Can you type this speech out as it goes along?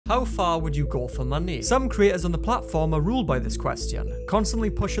How far would you go for money? Some creators on the platform are ruled by this question, constantly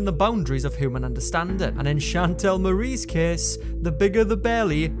pushing the boundaries of human understanding. And in Chantel Marie's case, the bigger the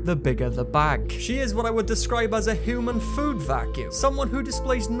belly, the bigger the bag. She is what I would describe as a human food vacuum, someone who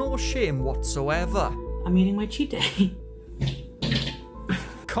displays no shame whatsoever. I'm eating my cheat day.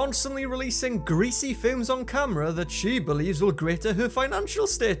 Constantly releasing greasy fumes on camera that she believes will greater her financial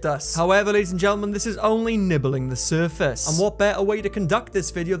status. However, ladies and gentlemen, this is only nibbling the surface. And what better way to conduct this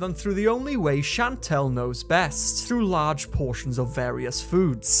video than through the only way Chantel knows best, through large portions of various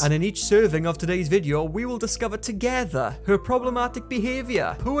foods. And in each serving of today's video, we will discover together her problematic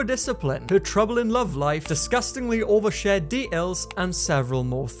behavior, poor discipline, her trouble in love life, disgustingly overshared details, and several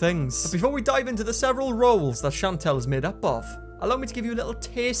more things. But before we dive into the several roles that Chantel is made up of, allow me to give you a little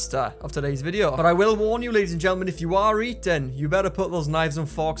taster of today's video. But I will warn you, ladies and gentlemen, if you are eating, you better put those knives and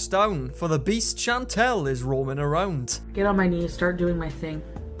forks down, for the beast Chantel is roaming around. Get on my knees, start doing my thing.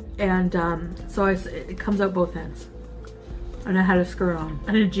 And so it comes out both ends. And I had a skirt on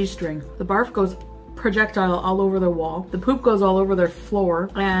and a G-string. The barf goes projectile all over the wall. The poop goes all over their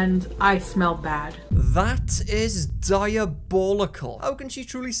floor, and I smell bad. That is diabolical. How can she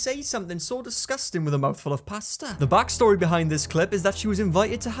truly say something so disgusting with a mouthful of pasta? The backstory behind this clip is that she was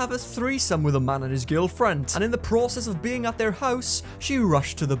invited to have a threesome with a man and his girlfriend, and in the process of being at their house, she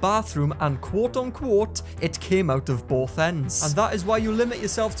rushed to the bathroom and quote unquote, it came out of both ends. And that is why you limit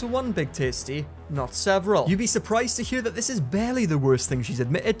yourself to one big tasty, not several. You'd be surprised to hear that this is barely the worst thing she's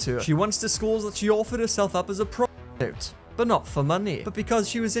admitted to. She once disclosed that she offered herself up as a prostitute, but not for money, but because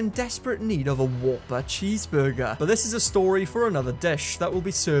she was in desperate need of a Whopper cheeseburger. But this is a story for another dish that will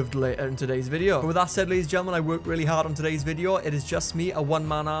be served later in today's video. But with that said, ladies and gentlemen, I worked really hard on today's video. It is just me, a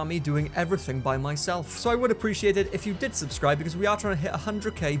one-man army, doing everything by myself. So I would appreciate it if you did subscribe, because we are trying to hit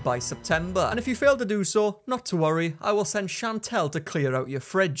 100k by September. And if you fail to do so, not to worry, I will send Chantel to clear out your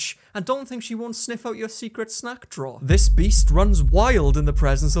fridge. And don't think she won't sniff out your secret snack drawer. This beast runs wild in the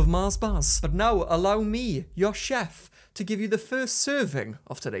presence of Mars bars. But now, allow me, your chef, to give you the first serving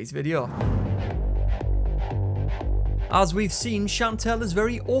of today's video. As we've seen, Chantel is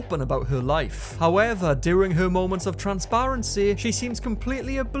very open about her life. However, during her moments of transparency, she seems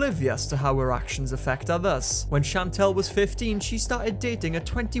completely oblivious to how her actions affect others. When Chantel was 15, she started dating a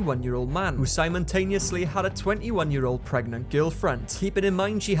 21-year-old man who simultaneously had a 21-year-old pregnant girlfriend. Keeping in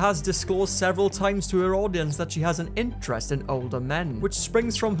mind, she has disclosed several times to her audience that she has an interest in older men, which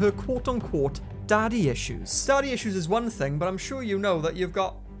springs from her quote-unquote daddy issues. Daddy issues is one thing, but I'm sure you know that you've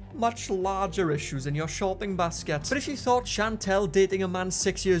got much larger issues in your shopping basket. But if you thought Chantel dating a man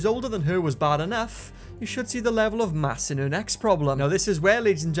 6 years older than her was bad enough, you should see the level of mass in her next problem. Now this is where,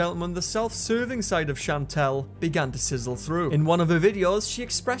 ladies and gentlemen, the self-serving side of Chantel began to sizzle through. In one of her videos, she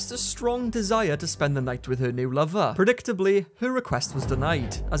expressed a strong desire to spend the night with her new lover. Predictably, her request was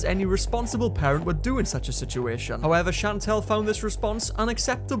denied, as any responsible parent would do in such a situation. However, Chantel found this response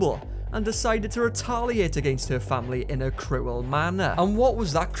unacceptable and decided to retaliate against her family in a cruel manner. And what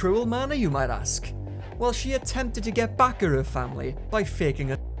was that cruel manner, you might ask? Well, she attempted to get back at her family by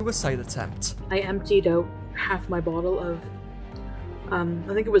faking a suicide attempt. I emptied out half my bottle of,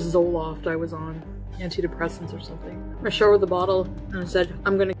 I think it was Zoloft I was on, antidepressants or something. I showed her the bottle and I said,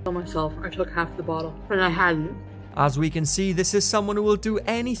 I'm gonna kill myself. I took half the bottle, and I hadn't. As we can see, this is someone who will do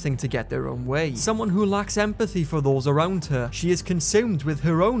anything to get their own way. Someone who lacks empathy for those around her. She is consumed with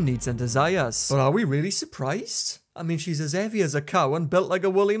her own needs and desires. But are we really surprised? I mean, she's as heavy as a cow and built like a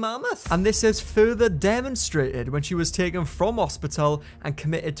woolly mammoth. And this is further demonstrated when she was taken from hospital and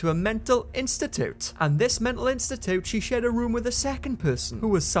committed to a mental institute. And this mental institute, she shared a room with a second person who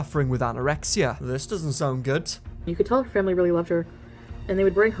was suffering with anorexia. This doesn't sound good. You could tell her family really loved her, and they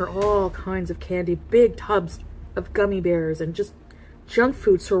would bring her all kinds of candy, big tubs of gummy bears, and just junk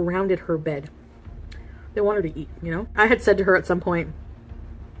food surrounded her bed. They wanted her to eat, you know? I had said to her at some point,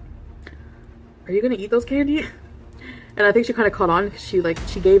 are you gonna eat those candy? And I think she kind of caught on because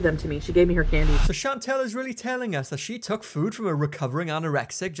she gave them to me. She gave me her candy. So Chantel is really telling us that she took food from a recovering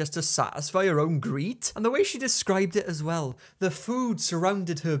anorexic just to satisfy her own greed? And the way she described it as well, the food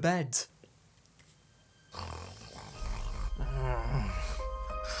surrounded her bed.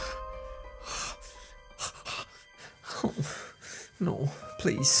 Oh, no,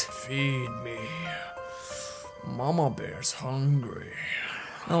 please. Feed me. Mama Bear's hungry.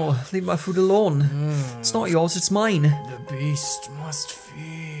 Oh, leave my food alone. It's not yours, it's mine. The beast must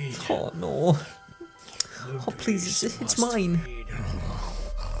feed. Oh, no. Oh, please, it's mine.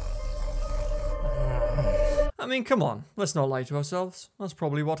 I mean, come on, let's not lie to ourselves. That's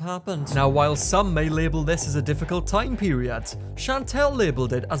probably what happened. Now, while some may label this as a difficult time period, Chantel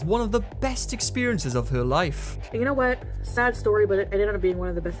labeled it as one of the best experiences of her life. You know what? Sad story, but it ended up being one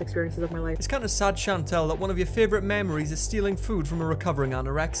of the best experiences of my life. It's kind of sad, Chantel, that one of your favorite memories is stealing food from a recovering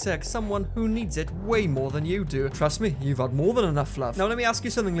anorexic, someone who needs it way more than you do. Trust me, you've had more than enough, love. Now, let me ask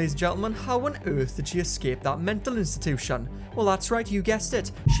you something, ladies and gentlemen. How on earth did she escape that mental institution? Well, that's right, you guessed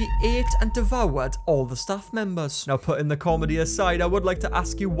it. She ate and devoured all the staff members. Now, putting the comedy aside, I would like to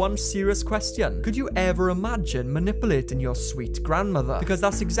ask you one serious question. Could you ever imagine manipulating your sweet grandmother? Because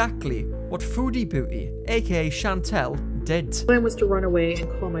that's exactly what Foodie Booty, aka Chantel, did. My plan was to run away and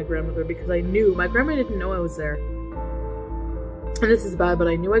call my grandmother because I knew my grandma didn't know I was there. And this is bad, but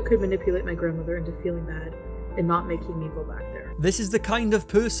I knew I could manipulate my grandmother into feeling bad and not making me go back there. This is the kind of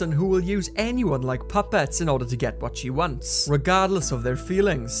person who will use anyone like puppets in order to get what she wants, regardless of their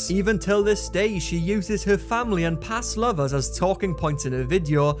feelings. Even till this day, she uses her family and past lovers as talking points in her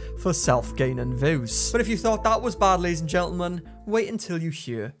video for self-gain and views. But if you thought that was bad, ladies and gentlemen, wait until you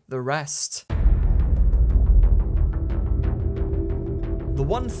hear the rest. The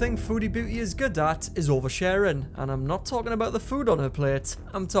one thing Foodie Booty is good at is oversharing, and I'm not talking about the food on her plate,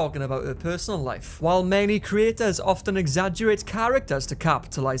 I'm talking about her personal life. While many creators often exaggerate characters to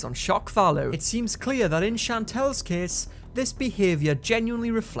capitalize on shock value, it seems clear that in Chantel's case, this behavior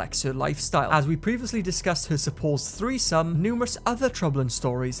genuinely reflects her lifestyle. As we previously discussed her supposed threesome, numerous other troubling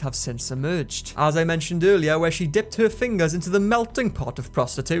stories have since emerged. As I mentioned earlier, where she dipped her fingers into the melting pot of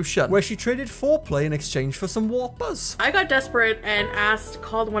prostitution, where she traded foreplay in exchange for some whoppers. I got desperate and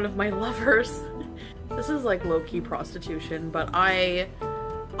called one of my lovers. This is like low-key prostitution, but I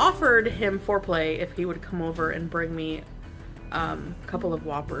offered him foreplay if he would come over and bring me a couple of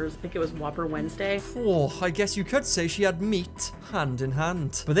Whoppers. I think it was Whopper Wednesday. Oh, I guess you could say she had meat hand in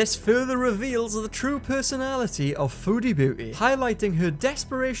hand. But this further reveals the true personality of Foodie Booty, highlighting her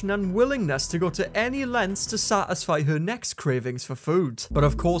desperation and willingness to go to any lengths to satisfy her next cravings for food. But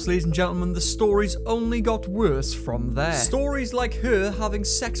of course, ladies and gentlemen, the stories only got worse from there. Stories like her having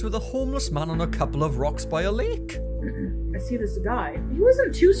sex with a homeless man on a couple of rocks by a lake. I see this guy. He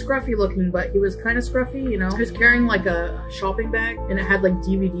wasn't too scruffy looking, but he was kind of scruffy, you know. He was carrying like a shopping bag and it had like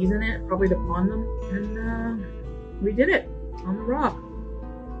DVDs in it, probably to pawn them. And we did it on the rock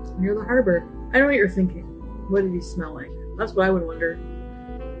near the harbor. I know what you're thinking. What did he smell like? That's what I would wonder.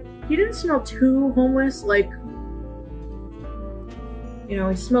 He didn't smell too homeless, like, you know,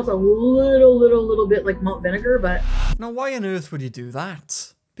 he smelled a little bit like malt vinegar, but... Now, why on earth would you do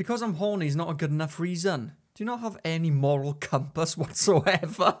that? Because I'm horny is not a good enough reason. Do you not have any moral compass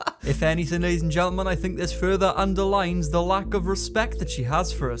whatsoever? If anything, ladies and gentlemen, I think this further underlines the lack of respect that she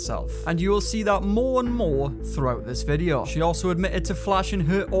has for herself. And you will see that more and more throughout this video. She also admitted to flashing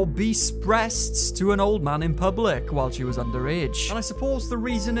her obese breasts to an old man in public while she was underage. And I suppose the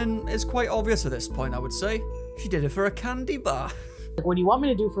reasoning is quite obvious at this point, I would say. She did it for a candy bar. What do you want me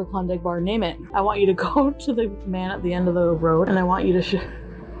to do for a Klondike bar? Name it. I want you to go to the man at the end of the road and I want you to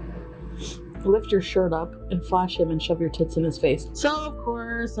lift your shirt up and flash him and shove your tits in his face. So, of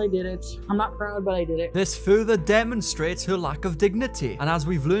course, I did it. I'm not proud, but I did it. This further demonstrates her lack of dignity. And as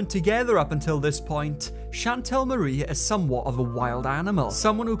we've learned together up until this point, Chantel Marie is somewhat of a wild animal.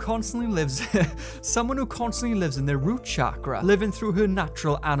 Someone who constantly lives in their root chakra, living through her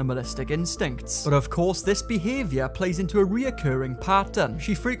natural animalistic instincts. But of course, this behavior plays into a reoccurring pattern.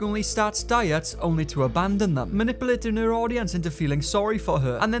 She frequently starts diets only to abandon them, manipulating her audience into feeling sorry for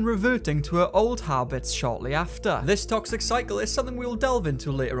her, and then reverting to her old habits shortly after. This toxic cycle is something we'll delve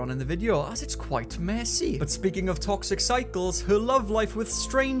into later on in the video, as it's quite messy. But speaking of toxic cycles, her love life with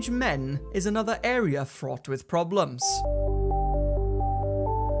strange men is another area fraught with problems.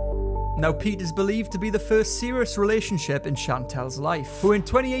 Now, Pete is believed to be the first serious relationship in Chantel's life, who in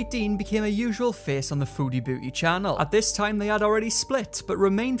 2018 became a usual face on the Foodie Booty channel. At this time, they had already split, but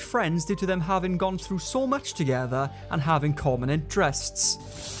remained friends due to them having gone through so much together and having common interests.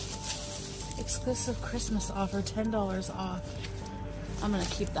 Exclusive Christmas offer, $10 off. I'm gonna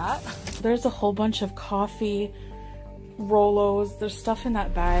keep that. There's a whole bunch of coffee, Rolos, there's stuff in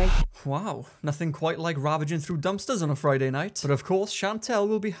that bag. Wow, nothing quite like ravaging through dumpsters on a Friday night. But of course, Chantel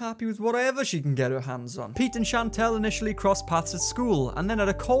will be happy with whatever she can get her hands on. Pete and Chantel initially crossed paths at school, and then at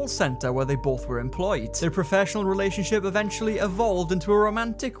a call center where they both were employed. Their professional relationship eventually evolved into a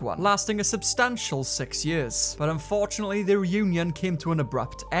romantic one, lasting a substantial 6 years. But unfortunately, their union came to an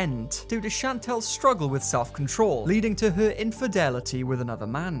abrupt end, due to Chantel's struggle with self-control, leading to her infidelity with another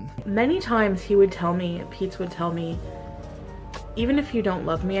man. Many times he would tell me, Pete would tell me, even if you don't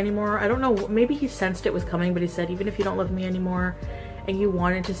love me anymore, I don't know, maybe he sensed it was coming, but he said, even if you don't love me anymore, and you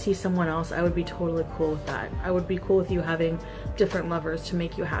wanted to see someone else, I would be totally cool with that. I would be cool with you having different lovers to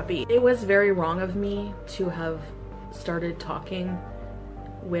make you happy. It was very wrong of me to have started talking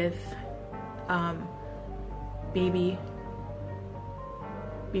with BB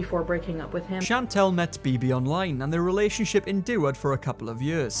before breaking up with him. Chantel met BB online and their relationship endured for a couple of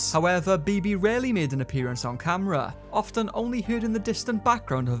years. However, BB rarely made an appearance on camera, often only heard in the distant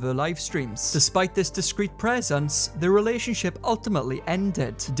background of her live streams. Despite this discreet presence, their relationship ultimately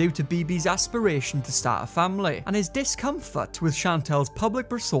ended due to BB's aspiration to start a family and his discomfort with Chantel's public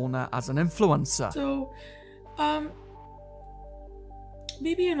persona as an influencer. So,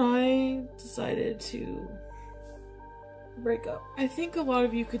 BB and I decided to break up. I think a lot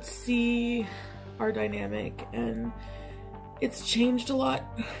of you could see our dynamic, and it's changed a lot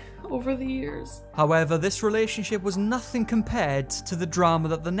over the years. However, this relationship was nothing compared to the drama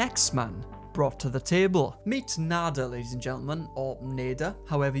that the next man brought to the table. Meet Nada, ladies and gentlemen, or Nada,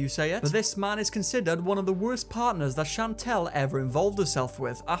 however you say it. But this man is considered one of the worst partners that Chantel ever involved herself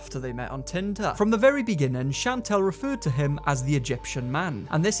with after they met on Tinder. From the very beginning, Chantel referred to him as the Egyptian man,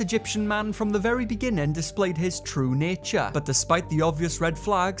 and this Egyptian man from the very beginning displayed his true nature. But despite the obvious red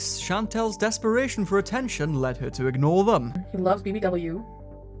flags, Chantel's desperation for attention led her to ignore them. He loves BBW.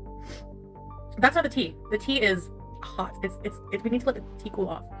 That's not the tea. The tea is hot. We need to let the tea cool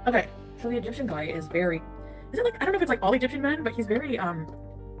off. Okay. So the Egyptian guy is very, is it like, I don't know if it's like all Egyptian men, but he's very,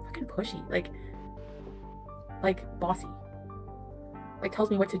 fucking pushy, like bossy. Like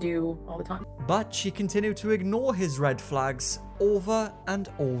tells me what to do all the time. But she continued to ignore his red flags over and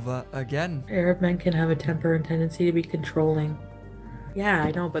over again. Arab men can have a temper and tendency to be controlling. Yeah,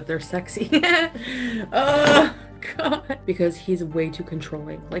 I know, but they're sexy. Oh, God. Because he's way too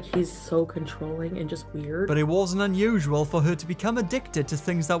controlling. Like, he's so controlling and just weird. But it wasn't unusual for her to become addicted to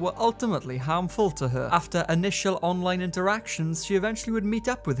things that were ultimately harmful to her. After initial online interactions, she eventually would meet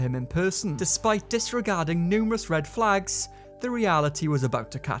up with him in person. Despite disregarding numerous red flags, the reality was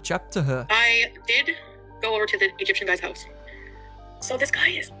about to catch up to her. I did go over to the Egyptian guy's house. So this guy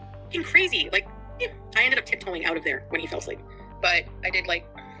is fucking crazy. Like, yeah, I ended up tiptoeing out of there when he fell asleep. But I did, like,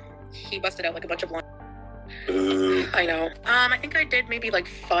 he busted out, like, a bunch of lines. I know. I think I did maybe, like,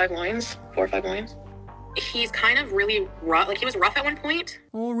 4 or 5 lines. He's kind of really rough. Like, he was rough at one point.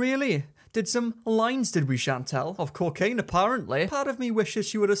 Oh, really? Did some lines, did we, Chantel? Of cocaine, apparently. Part of me wishes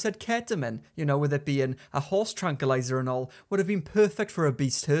she would have said ketamine, you know, with it being a horse tranquilizer and all, would have been perfect for a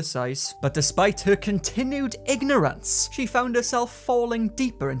beast her size. But despite her continued ignorance, she found herself falling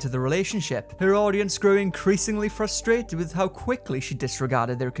deeper into the relationship. Her audience grew increasingly frustrated with how quickly she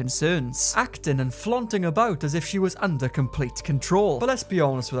disregarded their concerns, acting and flaunting about as if she was under complete control. But let's be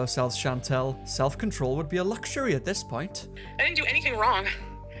honest with ourselves, Chantel. Self-control would be a luxury at this point. I didn't do anything wrong.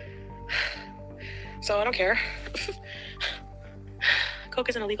 So I don't care. Coke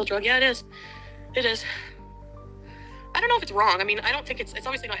is an illegal drug. Yeah, it is. It is. I don't know if it's wrong. I mean, I don't think it's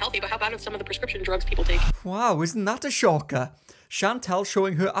obviously not healthy, but how about some of the prescription drugs people take? Wow, isn't that a shocker? Chantel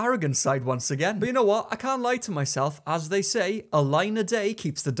showing her arrogant side once again. But you know what? I can't lie to myself. As they say, a line a day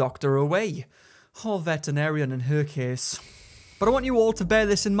keeps the doctor away. Or veterinarian in her case. But I want you all to bear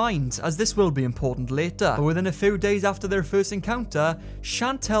this in mind, as this will be important later. But within a few days after their first encounter,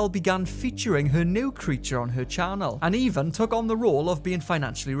 Chantel began featuring her new creature on her channel, and even took on the role of being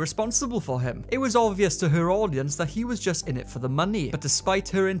financially responsible for him. It was obvious to her audience that he was just in it for the money, but despite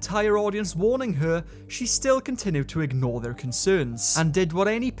her entire audience warning her, she still continued to ignore their concerns, and did what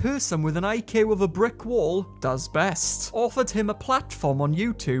any person with an IQ of a brick wall does best. Offered him a platform on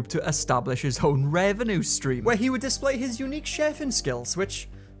YouTube to establish his own revenue stream, where he would display his unique chefing skills, which,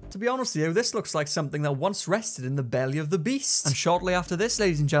 to be honest with you, this looks like something that once rested in the belly of the beast. And shortly after this,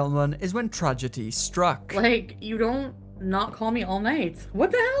 ladies and gentlemen, is when tragedy struck. Like, you don't not call me all night.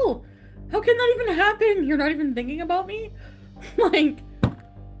 What the hell? How can that even happen? You're not even thinking about me? Like,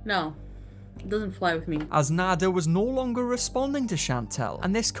 no. It doesn't fly with me. As Nada was no longer responding to Chantel,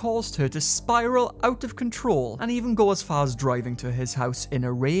 and this caused her to spiral out of control and even go as far as driving to his house in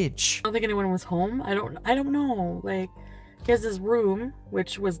a rage. I don't think anyone was home. I don't know. Like, he has his room,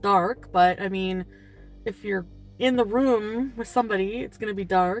 which was dark, but I mean, if you're in the room with somebody, it's gonna be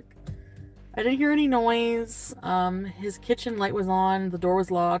dark. I didn't hear any noise. His kitchen light was on, the door was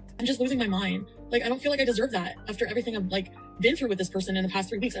locked. I'm just losing my mind. Like, I don't feel like I deserve that after everything I've, like, been through with this person in the past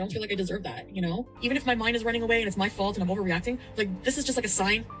 3 weeks. I don't feel like I deserve that, you know? Even if my mind is running away and it's my fault and I'm overreacting, like, this is just like a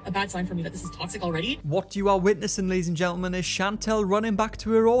sign, a bad sign for me that this is toxic already. What you are witnessing, ladies and gentlemen, is Chantel running back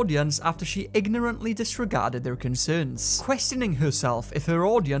to her audience after she ignorantly disregarded their concerns, questioning herself if her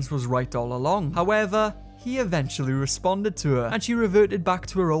audience was right all along. However, he eventually responded to her, and she reverted back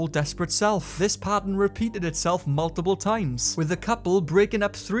to her old desperate self. This pattern repeated itself multiple times, with the couple breaking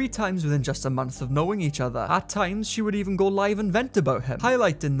up 3 times within just a month of knowing each other. At times, she would even go live and vent about him,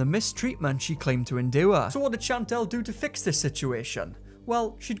 highlighting the mistreatment she claimed to endure. So what did Chantel do to fix this situation?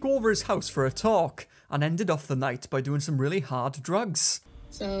 Well, she'd go over his house for a talk, and ended off the night by doing some really hard drugs.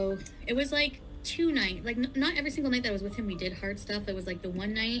 So it was like 2 nights, like not every single night that I was with him we did hard stuff. It was like the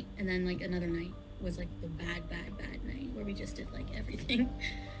one night, and then like another night was like the bad night where we just did like everything.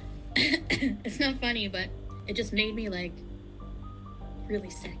 It's not funny, but it just made me like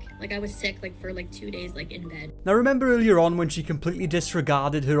really sick. Like I was sick like for like 2 days like in bed. Now remember earlier on when she completely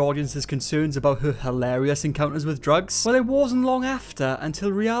disregarded her audience's concerns about her hilarious encounters with drugs? Well, it wasn't long after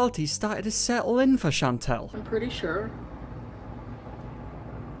until reality started to settle in for Chantel. I'm pretty sure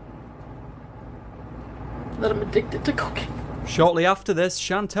that I'm addicted to cocaine. Shortly after this,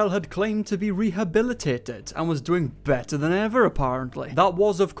 Chantel had claimed to be rehabilitated and was doing better than ever apparently. That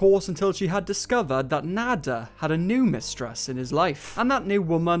was of course until she had discovered that Nada had a new mistress in his life. And that new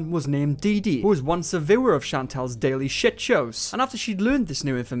woman was named Dee Dee, who was once a viewer of Chantel's daily shit shows. And after she'd learned this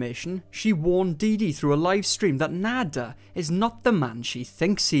new information, she warned Dee Dee through a live stream that Nada is not the man she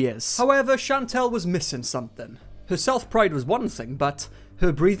thinks he is. However, Chantel was missing something. Her self-pride was one thing, but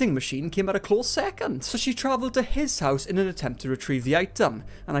her breathing machine came at a close second. So she travelled to his house in an attempt to retrieve the item.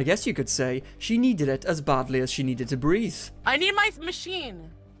 And I guess you could say she needed it as badly as she needed to breathe. I need my machine.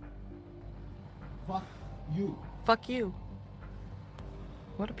 Fuck you. Fuck you.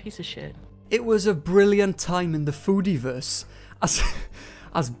 What a piece of shit. It was a brilliant time in the Foodieverse,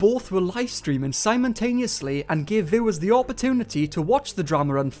 as both were live streaming simultaneously and gave viewers the opportunity to watch the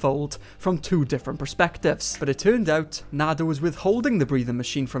drama unfold from 2 different perspectives. But it turned out Nada was withholding the breathing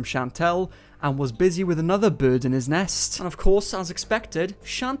machine from Chantel and was busy with another bird in his nest. And of course, as expected,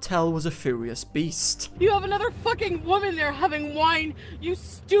 Chantel was a furious beast. You have another fucking woman there having wine, you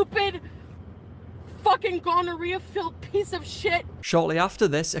stupid fucking gonorrhea-filled piece of shit. Shortly after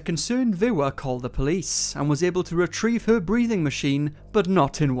this, a concerned viewer called the police and was able to retrieve her breathing machine, but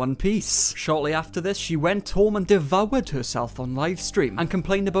not in one piece. Shortly after this, she went home and devoured herself on livestream and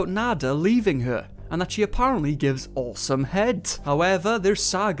complained about Nada leaving her, and that she apparently gives awesome head. However, their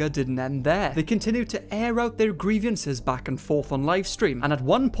saga didn't end there. They continued to air out their grievances back and forth on livestream, and at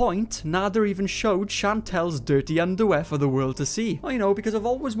one point, Nada even showed Chantel's dirty underwear for the world to see. Well, you know, because I've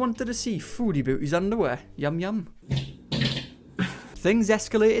always wanted to see Foodie Beauty's underwear. Yum yum. Things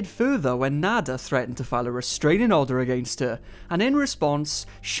escalated further when Nada threatened to file a restraining order against her, and in response,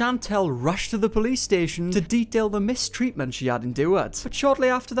 Chantel rushed to the police station to detail the mistreatment she had endured. But shortly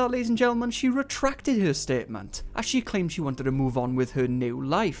after that, ladies and gentlemen, she retracted her statement, as she claimed she wanted to move on with her new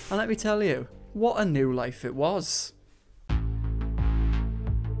life. And let me tell you, what a new life it was.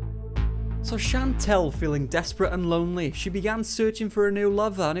 So Chantel, feeling desperate and lonely, she began searching for a new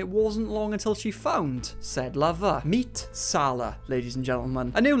lover, and it wasn't long until she found said lover. Meet Sala, ladies and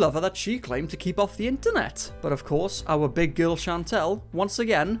gentlemen. A new lover that she claimed to keep off the internet. But of course, our big girl Chantel, once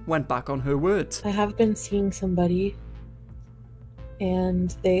again, went back on her word. I have been seeing somebody,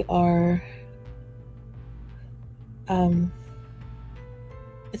 and they are,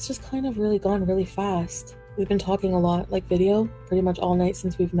 it's just kind of really gone really fast. We've been talking a lot, like video, pretty much all night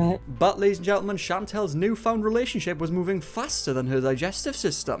since we've met. But, ladies and gentlemen, Chantel's newfound relationship was moving faster than her digestive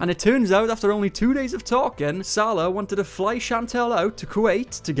system. And it turns out, after only 2 days of talking, Salah wanted to fly Chantel out to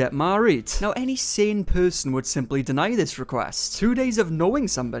Kuwait to get married. Now, any sane person would simply deny this request. 2 days of knowing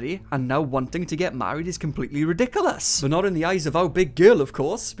somebody and now wanting to get married is completely ridiculous. But not in the eyes of our big girl, of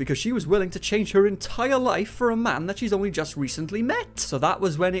course, because she was willing to change her entire life for a man that she's only just recently met. So that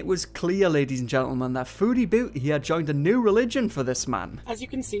was when it was clear, ladies and gentlemen, that Foodie Beauty had joined a new religion for this man. As you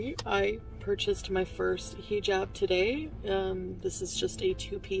can see, I purchased my first hijab today. This is just a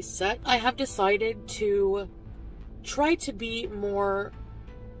 2-piece set. I have decided to try to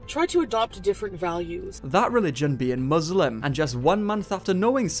adopt different values. That religion being Muslim, and just 1 month after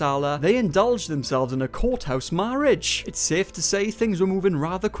knowing Salah, they indulged themselves in a courthouse marriage. It's safe to say things were moving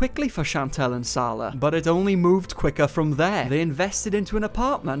rather quickly for Chantel and Salah, but it only moved quicker from there. They invested into an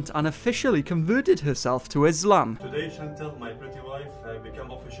apartment and officially converted herself to Islam. Today, Chantel, my pretty wife,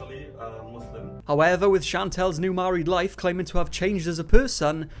 became officially Muslim. However, with Chantel's new married life claiming to have changed as a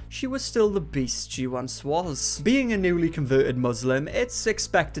person, she was still the beast she once was. Being a newly converted Muslim, it's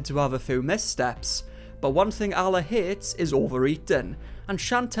expected to have a few missteps, but one thing Allah hates is overeating, and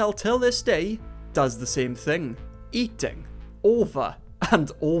Chantel till this day does the same thing, eating over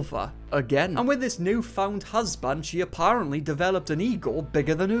and over again. And with this newfound husband, she apparently developed an ego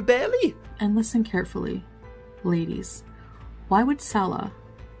bigger than her belly. And listen carefully, ladies. Why would Salah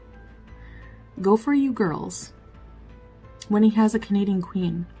Go for you girls. When he has a Canadian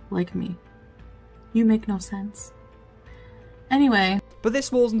queen like me. You make no sense. Anyway. But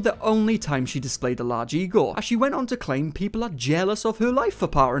this wasn't the only time she displayed a large ego, as she went on to claim people are jealous of her life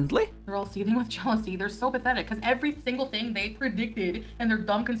apparently. They're all seething with jealousy. They're so pathetic because every single thing they predicted in their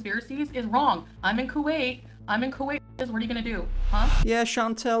dumb conspiracies is wrong. I'm in Kuwait. What are you gonna do, huh? Yeah,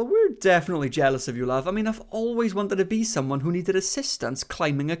 Chantel, we're definitely jealous of you, love. I mean, I've always wanted to be someone who needed assistance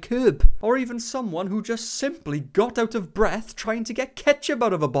climbing a curb. Or even someone who just simply got out of breath trying to get ketchup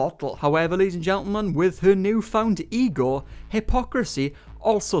out of a bottle. However, ladies and gentlemen, with her newfound ego, hypocrisy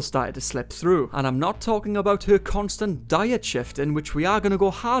also started to slip through. And I'm not talking about her constant diet shifting, which we are going to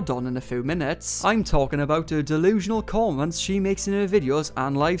go hard on in a few minutes. I'm talking about her delusional comments she makes in her videos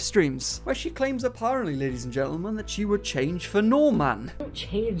and live streams, where she claims apparently, ladies and gentlemen, that she would change for no man. You don't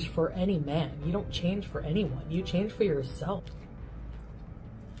change for any man. You don't change for anyone. You change for yourself.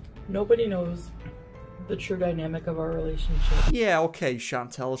 Nobody knows the true dynamic of our relationship. Yeah, okay,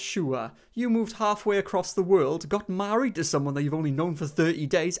 Chantel, sure. You moved halfway across the world, got married to someone that you've only known for 30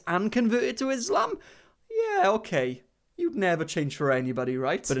 days, and converted to Islam? Yeah, okay. You'd never change for anybody,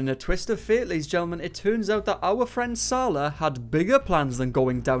 right? But in a twist of fate, ladies and gentlemen, it turns out that our friend Salah had bigger plans than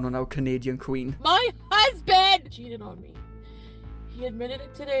going down on our Canadian queen. My husband cheated on me. He admitted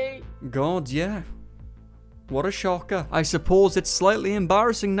it today. God, yeah. What a shocker. I suppose it's slightly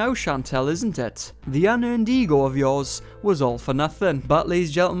embarrassing now, Chantel, isn't it? The unearned ego of yours was all for nothing. But, ladies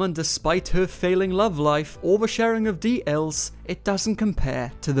and gentlemen, despite her failing love life, oversharing of details, it doesn't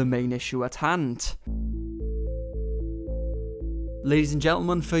compare to the main issue at hand. Ladies and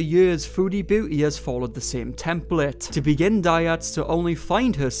gentlemen, for years, Foodie Beauty has followed the same template. To begin diets, to only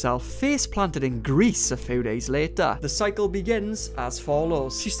find herself face-planted in Greece a few days later. The cycle begins as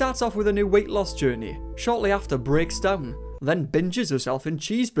follows. She starts off with a new weight loss journey, shortly after breaks down, then binges herself in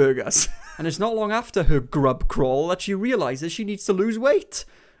cheeseburgers. And it's not long after her grub crawl that she realises she needs to lose weight.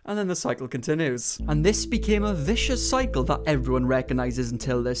 And then the cycle continues. And this became a vicious cycle that everyone recognises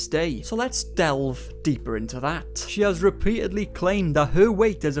until this day. So let's delve deeper into that. She has repeatedly claimed that her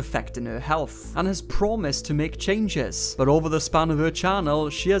weight is affecting her health, and has promised to make changes. But over the span of her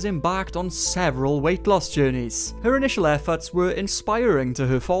channel, she has embarked on several weight loss journeys. Her initial efforts were inspiring to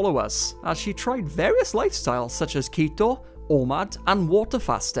her followers, as she tried various lifestyles such as keto, OMAD, and water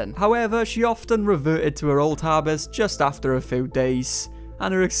fasting. However, she often reverted to her old habits just after a few days.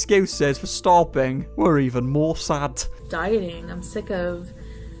 And her excuses for stopping were even more sad. Dieting, I'm sick of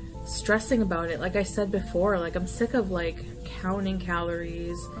stressing about it. Like I said before, like I'm sick of like counting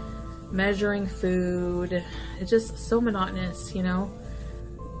calories, measuring food. It's just so monotonous, you know?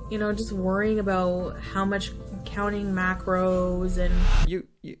 You know, just worrying about how much, counting macros and...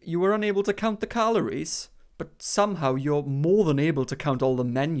 You were unable to count the calories, but somehow you're more than able to count all the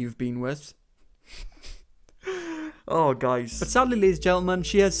men you've been with. Oh, guys. But sadly, ladies and gentlemen,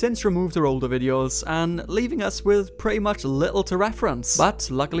 she has since removed her older videos and leaving us with pretty much little to reference. But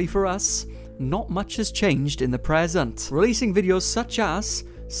luckily for us, not much has changed in the present. Releasing videos such as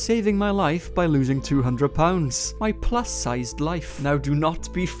saving my life by losing 200 pounds. My plus-sized life. Now do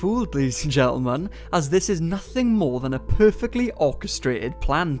not be fooled, ladies and gentlemen, as this is nothing more than a perfectly orchestrated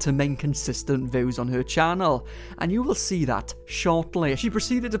plan to maintain consistent views on her channel, and you will see that shortly. She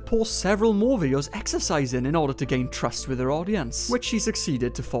proceeded to post several more videos exercising in order to gain trust with her audience, which she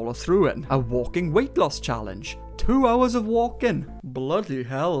succeeded to follow through in. A walking weight loss challenge. 2 hours of walking. Bloody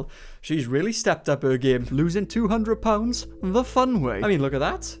hell. She's really stepped up her game, losing 200 pounds the fun way. I mean, look at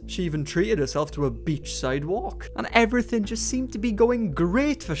that. She even treated herself to a beachside walk. And everything just seemed to be going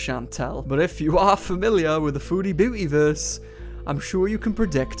great for Chantel. But if you are familiar with the Foodie Beautyverse, I'm sure you can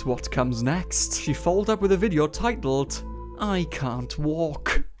predict what comes next. She followed up with a video titled, I Can't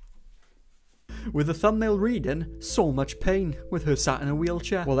Walk. With the thumbnail reading, so much pain, with her sat in a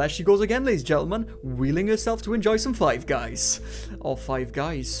wheelchair. Well, there she goes again, ladies and gentlemen, wheeling herself to enjoy some Five Guys. Or Five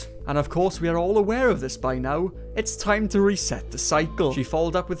Guys. And of course, we are all aware of this by now. It's time to reset the cycle. She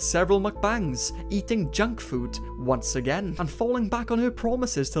followed up with several mukbangs, eating junk food once again, and falling back on her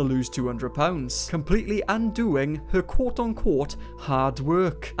promises to lose 200 pounds, completely undoing her quote-unquote hard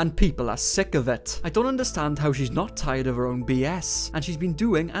work. And people are sick of it. I don't understand how she's not tired of her own BS, and she's been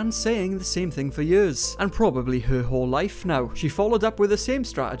doing and saying the same thing for years, and probably her whole life now. She followed up with the same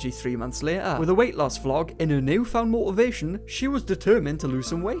strategy 3 months later, with a weight loss vlog. In her newfound motivation, she was determined to lose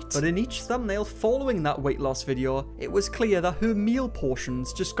some weight. But in each thumbnail following that weight loss video, it was clear that her meal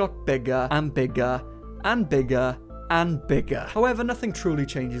portions just got bigger and bigger and bigger and bigger. However, nothing truly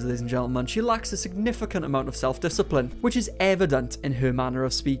changes, ladies and gentlemen. She lacks a significant amount of self-discipline, which is evident in her manner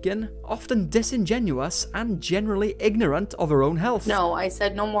of speaking, often disingenuous and generally ignorant of her own health. No, I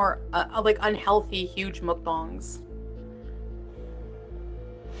said no more like unhealthy huge mukbangs.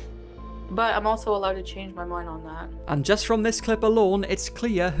 But I'm also allowed to change my mind on that. And just from this clip alone, it's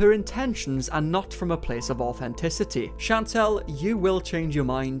clear her intentions are not from a place of authenticity. Chantel, you will change your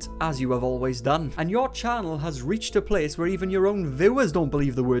mind, as you have always done. And your channel has reached a place where even your own viewers don't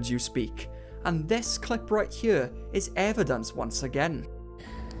believe the words you speak. And this clip right here is evidence once again.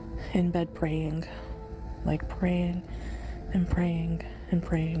 In bed praying, like praying and praying and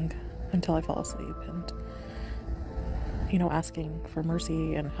praying until I fall asleep, and you know, asking for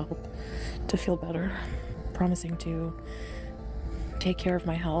mercy and help to feel better, promising to take care of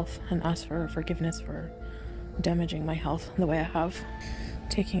my health and ask for forgiveness for damaging my health the way I have,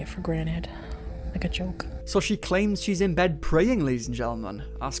 taking it for granted, like a joke. So she claims she's in bed praying, ladies and gentlemen,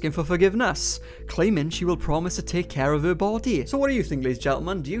 asking for forgiveness, claiming she will promise to take care of her body. So what do you think, ladies and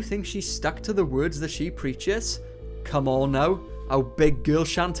gentlemen? Do you think she's stuck to the words that she preaches? Come on now. Our big girl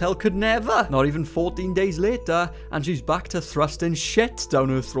Chantel could never. Not even 14 days later, and she's back to thrusting shit down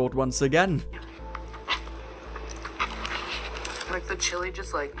her throat once again. Like the chili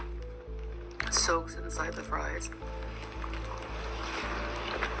just like soaks inside the fries.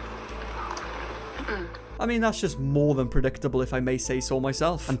 I mean, that's just more than predictable, if I may say so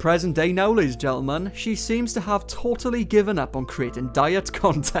myself. And present day now, ladies and gentlemen, she seems to have totally given up on creating diet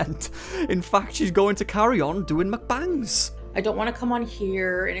content. In fact, she's going to carry on doing mukbangs. I don't want to come on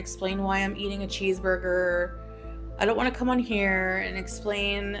here and explain why I'm eating a cheeseburger. I don't want to come on here and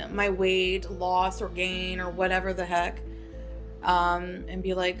explain my weight loss or gain or whatever the heck. And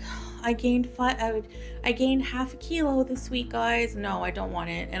be like, I gained half a kilo this week, guys. No, I don't want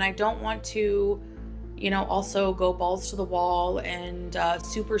it. And I don't want to, you know, also go balls to the wall and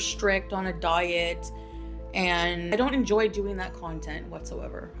super strict on a diet. And I don't enjoy doing that content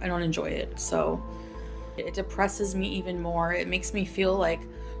whatsoever. I don't enjoy it. So it depresses me even more. It makes me feel like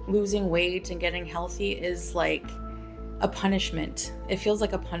losing weight and getting healthy is like a punishment. It feels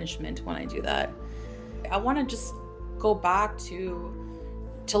like a punishment when I do that. I want to just go back to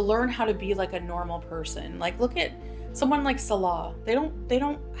learn how to be like a normal person. Like, look at someone like Salah. They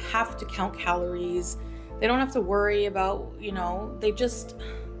don't have to count calories. They don't have to worry about, you know, they just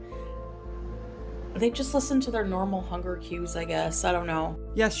listen to their normal hunger cues, I guess. I don't know.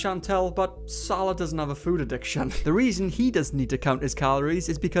 Yes, Chantel, but Salah doesn't have a food addiction. The reason he doesn't need to count his calories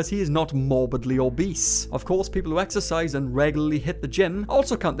is because he is not morbidly obese. Of course, people who exercise and regularly hit the gym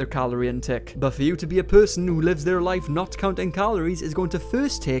also count their calorie intake. But for you to be a person who lives their life not counting calories is going to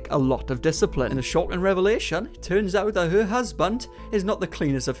first take a lot of discipline. In a shocking revelation, it turns out that her husband is not the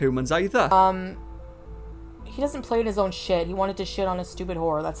cleanest of humans either. He doesn't play in his own shit. He wanted to shit on a stupid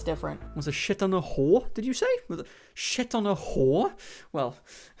whore. That's different. Was a shit on a whore, did you say? Was a shit on a whore? Well,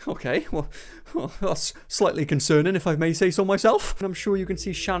 okay. Well, that's slightly concerning, if I may say so myself. And I'm sure you can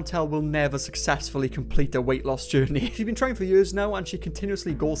see Chantel will never successfully complete a weight loss journey. She's been trying for years now, and she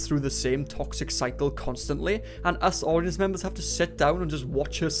continuously goes through the same toxic cycle constantly. And us audience members have to sit down and just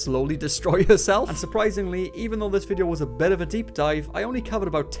watch her slowly destroy herself. And surprisingly, even though this video was a bit of a deep dive, I only covered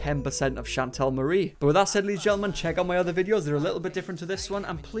about 10% of Chantel Marie. But with that said, ladies and gentlemen, check out my other videos. They're a little bit different to this one,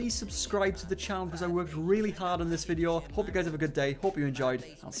 and please subscribe to the channel because I worked really hard on this video. Hope you guys have a good day. Hope you enjoyed.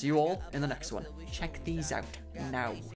 I'll see you all in the next one. Check these out now.